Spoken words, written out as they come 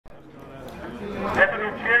Somebody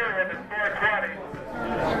cheer when it's 420.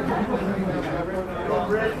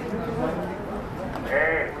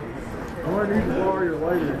 Hey. I need to borrow your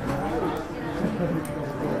lighter.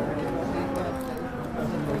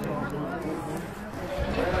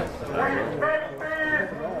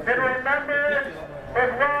 And remember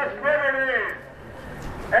his lost liberties.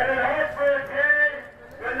 And in hope for a day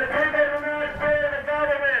when the people do not fear the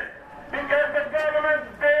government, because the government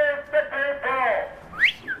fears the people.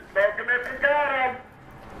 Smoke him if you got him.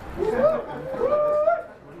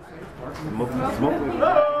 Smoke.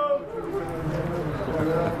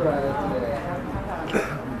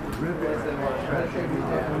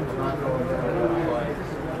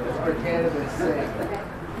 For cannabis' sake.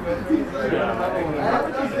 I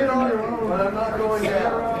haven't just been on your own, but I'm not going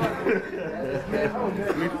down.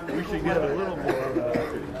 We should get a little more.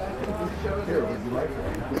 Here, would you like it?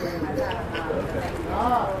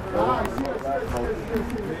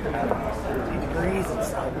 Degrees and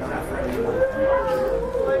stuff.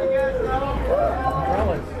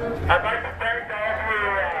 I'd like to thank all who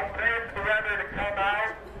paid the weather to come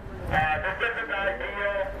out. This isn't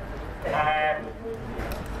ideal,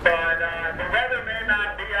 but the weather may not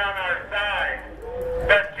be on our side,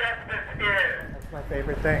 but justice is. That's my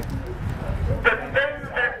favorite thing. The thing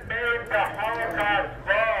that made the Holocaust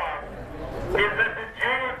wrong is that the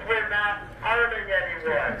Jews were not harming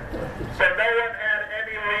anyone, so no one had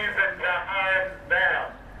any reason to harm them.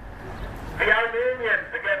 The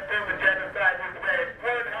Armenians, against whom the genocide was made,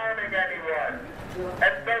 weren't harming anyone,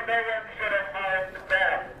 and so no one should have harmed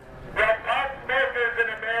them. Well, pot smokers in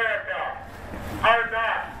America are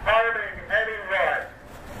not harming anyone,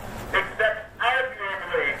 except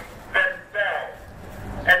arguably themselves.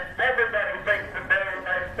 And everybody thinks that their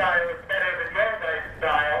lifestyle is better than your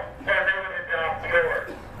lifestyle, or they would adopt yours.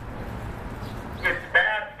 It's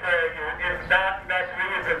bad for you is not enough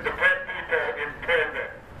reason to put people in prison.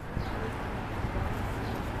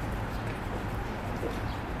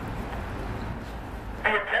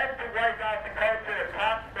 The attempt to wipe out the culture of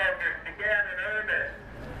pot smokers began in earnest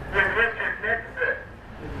with Richard Nixon.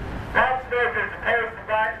 Pot smokers opposed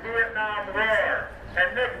the Vietnam War, and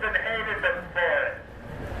Nixon hated them for it.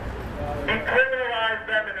 He criminalized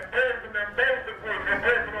them and imprisoned them basically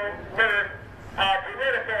for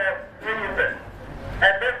political reasons.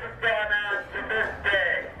 And this has gone on to this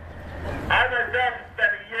day. I myself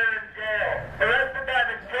spent a year in jail, arrested by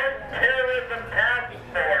the terrorism task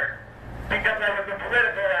force because I was a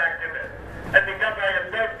political activist and because I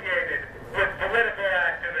associated with political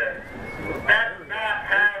activists. That's not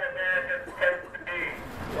how America's supposed to be.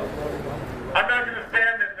 I'm not going to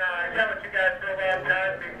stand and yell at you guys for a long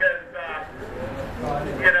time because,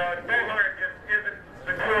 bullhorn just isn't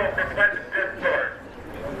the tool for pleasant discourse.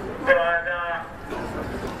 But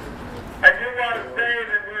I do want to say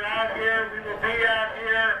that we're out here, we will be out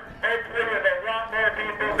here, hopefully with a lot more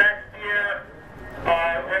people next year.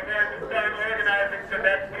 We're going to start organizing for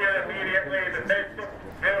next year immediately. The Facebook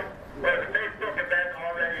group, or the Facebook event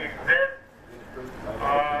already exists.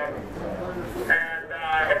 And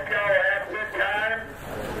I hope y'all will have a good time.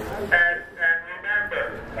 And remember,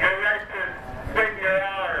 your right to swing your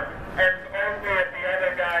arm ends only if the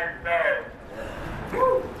other guys know.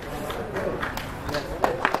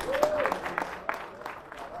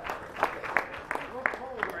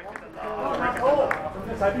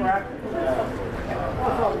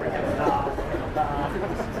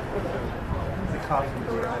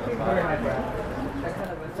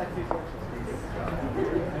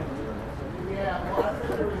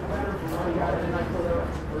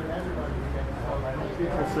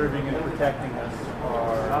 People serving and protecting us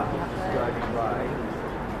are just driving by.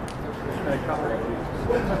 There's been a couple of these.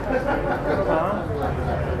 Huh?